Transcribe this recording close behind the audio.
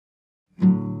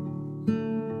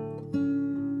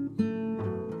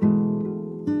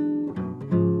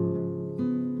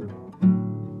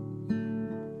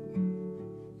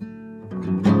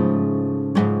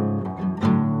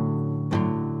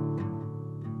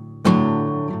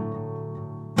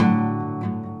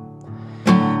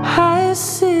I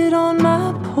sit on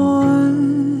my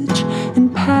porch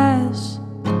and pass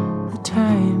the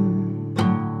time,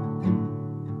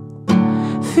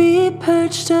 feet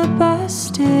perched up, I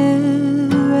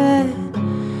stare at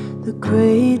the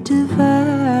great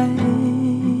divide.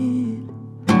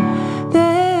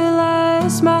 There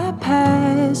lies my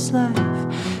past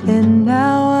life, and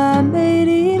now I'm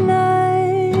 89.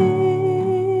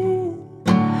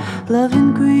 Love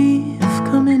and grief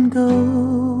come and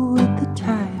go with the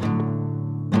tide.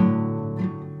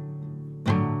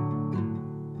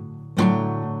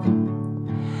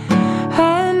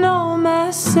 I know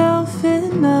myself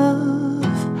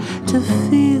enough to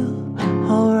feel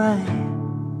alright.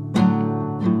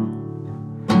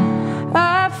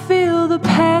 I feel the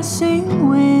passing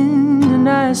wind and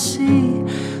I see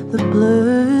the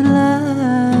blurred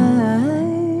lines.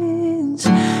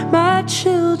 My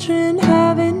children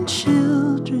having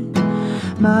children,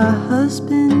 my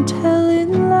husband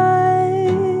telling lies.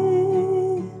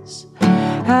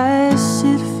 I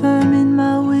sit firm in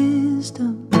my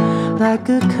wisdom like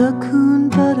a cocoon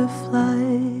butterfly.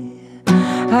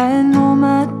 I know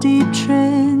my deep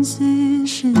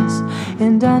transitions,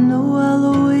 and I know I'll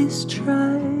always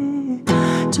try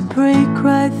to break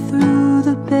right through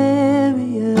the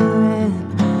barrier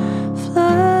and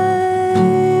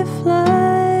fly, fly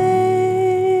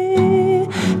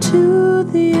to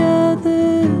the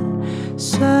other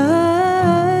side.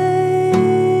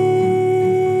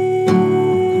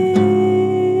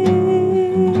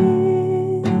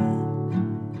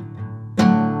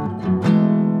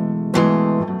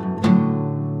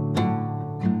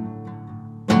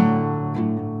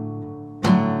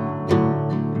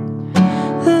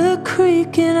 The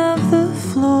creaking of the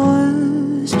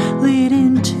floors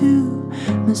leading to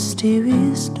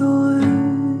mysterious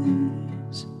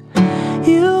doors.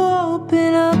 You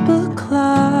open up a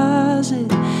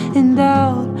closet and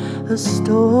out a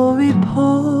story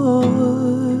pours.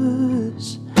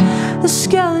 The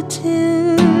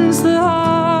skeletons, the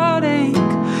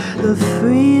heartache, the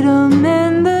freedom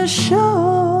and the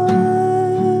shore.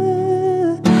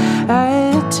 I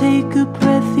take a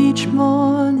breath each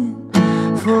morning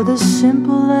for the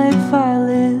simple life I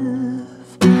live.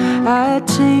 I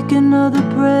take another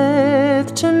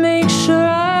breath to make sure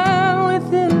I'm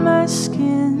within my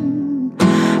skin.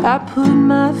 I put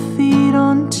my feet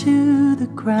onto the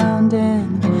ground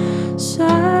and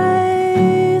sigh.